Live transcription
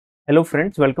Hello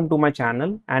friends, welcome to my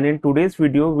channel, and in today's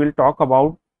video we'll talk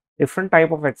about different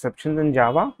type of exceptions in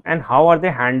Java and how are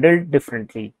they handled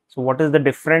differently. So what is the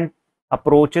different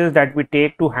approaches that we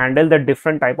take to handle the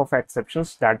different type of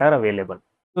exceptions that are available.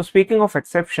 So speaking of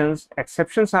exceptions,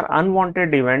 exceptions are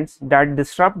unwanted events that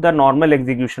disrupt the normal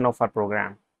execution of our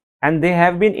program, and they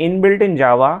have been inbuilt in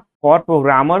Java for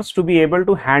programmers to be able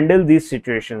to handle these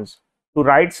situations, to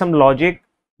write some logic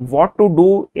what to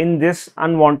do in this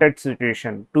unwanted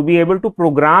situation, to be able to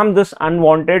program this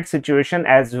unwanted situation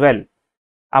as well.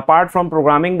 Apart from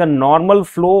programming the normal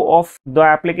flow of the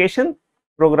application,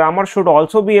 programmer should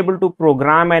also be able to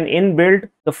program and inbuilt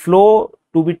the flow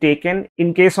to be taken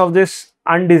in case of this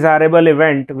undesirable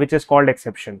event, which is called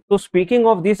exception. So speaking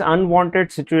of these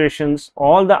unwanted situations,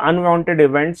 all the unwanted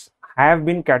events have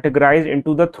been categorized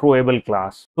into the throwable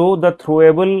class. So the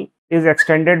throwable is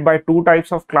extended by two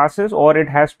types of classes, or it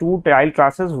has two child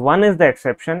classes. One is the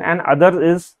exception and other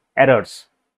is errors.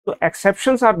 So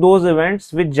exceptions are those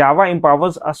events which Java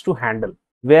empowers us to handle,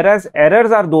 whereas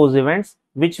errors are those events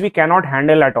which we cannot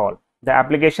handle at all. The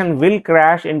application will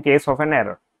crash in case of an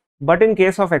error. But in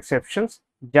case of exceptions,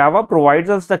 Java provides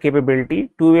us the capability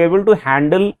to be able to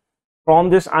handle from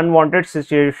this unwanted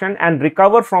situation and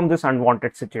recover from this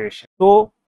unwanted situation.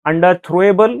 So under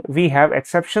throwable, we have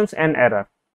exceptions and error.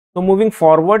 So moving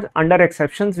forward, under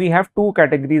exceptions, we have two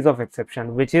categories of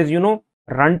exception, which is,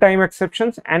 runtime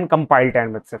exceptions and compile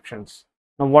time exceptions.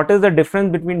 Now, what is the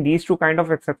difference between these two kind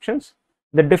of exceptions?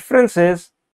 The difference is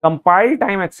compile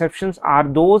time exceptions are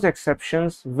those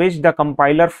exceptions which the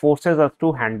compiler forces us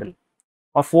to handle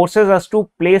or forces us to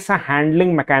place a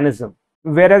handling mechanism.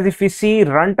 Whereas if we see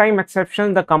runtime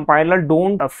exceptions, the compiler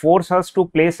don't force us to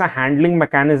place a handling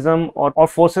mechanism or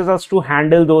forces us to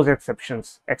handle those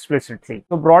exceptions explicitly.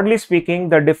 So broadly speaking,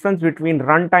 the difference between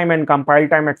runtime and compile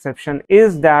time exception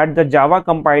is that the Java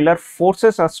compiler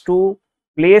forces us to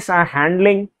place a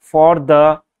handling for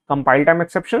the compile time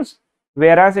exceptions,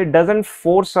 whereas it doesn't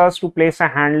force us to place a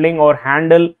handling or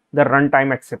handle the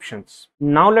runtime exceptions.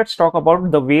 Now let's talk about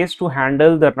the ways to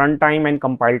handle the runtime and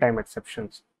compile time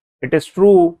exceptions. It is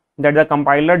true that the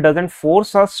compiler doesn't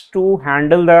force us to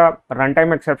handle the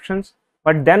runtime exceptions,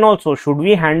 but then also should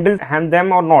we handle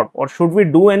them or not, or should we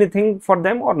do anything for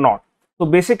them or not? So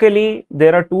basically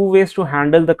there are two ways to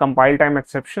handle the compile time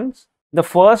exceptions. The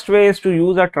first way is to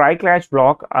use a try catch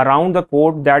block around the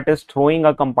code that is throwing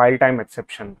a compile time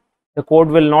exception. The code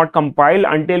will not compile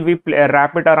until we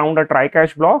wrap it around a try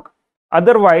catch block.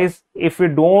 Otherwise, if we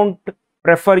don't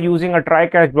prefer using a try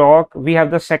catch block, we have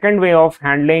the second way of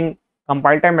handling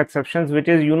compile time exceptions, which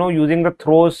is using the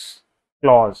throws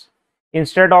clause.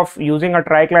 Instead of using a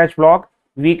try catch block,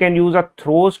 we can use a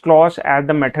throws clause at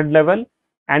the method level,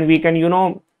 and we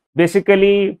can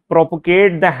basically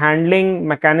propagate the handling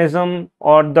mechanism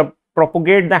or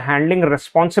propagate the handling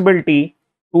responsibility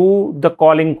to the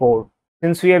calling code.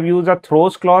 Since we have used a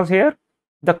throws clause here,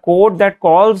 the code that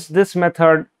calls this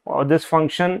method or this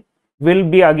function will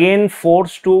be again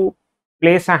forced to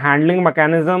place a handling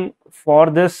mechanism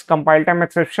for this compile time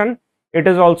exception. It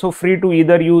is also free to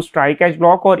either use try catch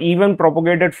block or even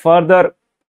propagate it further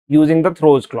using the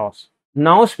throws clause.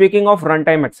 Now speaking of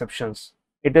runtime exceptions,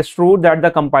 it is true that the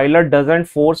compiler doesn't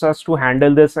force us to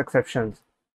handle these exceptions,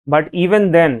 but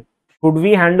even then, should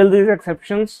we handle these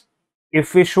exceptions?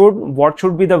 If we should, what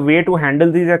should be the way to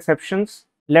handle these exceptions?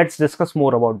 Let's discuss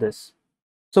more about this.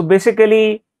 So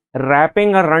basically,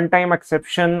 wrapping a runtime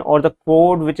exception or the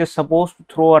code which is supposed to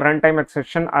throw a runtime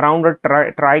exception around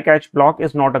a try catch block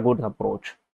is not a good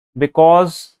approach,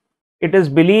 because it is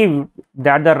believed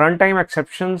that the runtime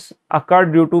exceptions occur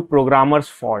due to programmer's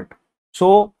fault.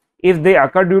 So if they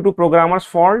occur due to programmer's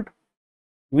fault,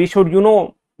 we should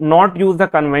not use the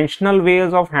conventional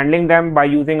ways of handling them by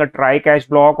using a try catch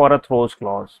block or a throws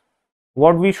clause.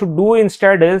 What we should do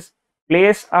instead is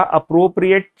place a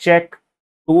appropriate check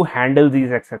to handle these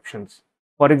exceptions.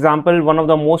 For example, one of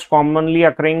the most commonly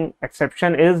occurring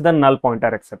exception is the null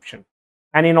pointer exception.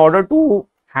 And in order to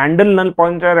handle null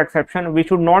pointer exception, we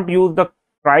should not use the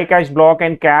try catch block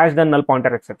and cache the null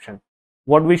pointer exception.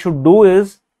 What we should do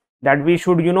is that we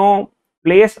should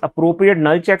place appropriate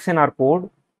null checks in our code,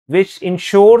 which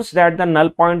ensures that the null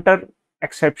pointer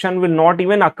exception will not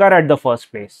even occur at the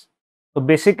first place. So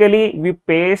basically we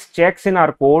paste checks in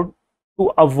our code to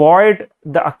avoid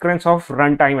the occurrence of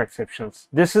runtime exceptions.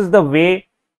 This is the way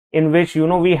in which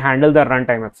we handle the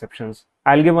runtime exceptions.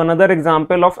 I'll give another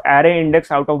example of array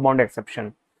index out of bound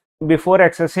exception. Before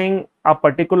accessing a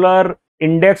particular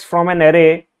index from an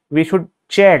array, we should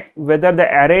check whether the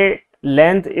array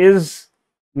length is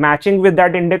matching with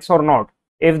that index or not.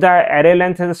 If the array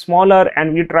length is smaller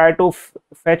and we try to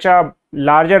fetch a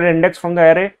larger index from the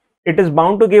array, it is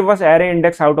bound to give us array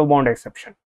index out of bound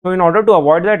exception. So in order to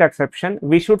avoid that exception,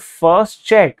 we should first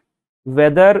check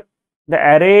whether the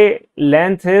array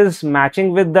length is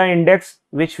matching with the index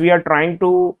which we are trying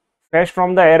to fetch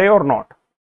from the array or not,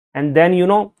 and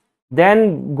then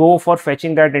then go for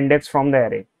fetching that index from the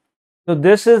array. So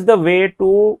this is the way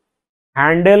to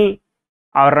handle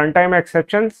our runtime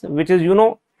exceptions, which is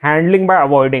handling by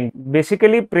avoiding,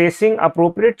 basically placing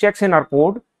appropriate checks in our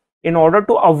code in order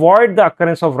to avoid the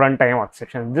occurrence of runtime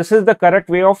exceptions. This is the correct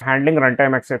way of handling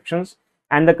runtime exceptions,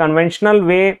 and the conventional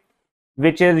way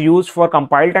which is used for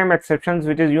compile time exceptions,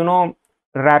 which is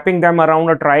wrapping them around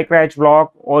a try catch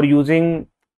block or using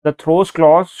the throws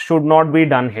clause, should not be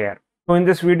done here. So in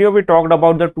this video we talked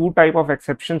about the two type of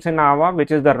exceptions in Java, which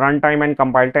is the runtime and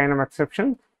compile time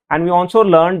exception, and we also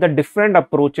learned the different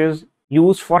approaches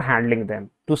used for handling them.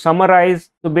 To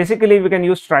summarize, so basically we can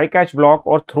use try catch block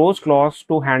or throws clause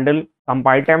to handle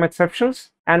compile time exceptions,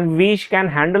 and we can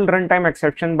handle runtime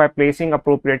exception by placing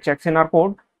appropriate checks in our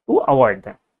code to avoid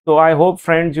them. So I hope,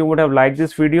 friends, you would have liked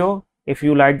this video. If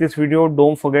you like this video,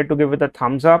 don't forget to give it a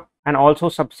thumbs up and also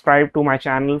subscribe to my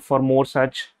channel for more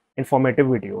such informative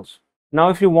videos. Now,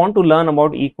 if you want to learn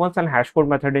about equals and hashcode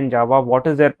method in Java, what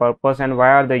is their purpose and why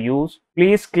are they used,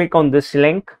 please click on this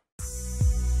link.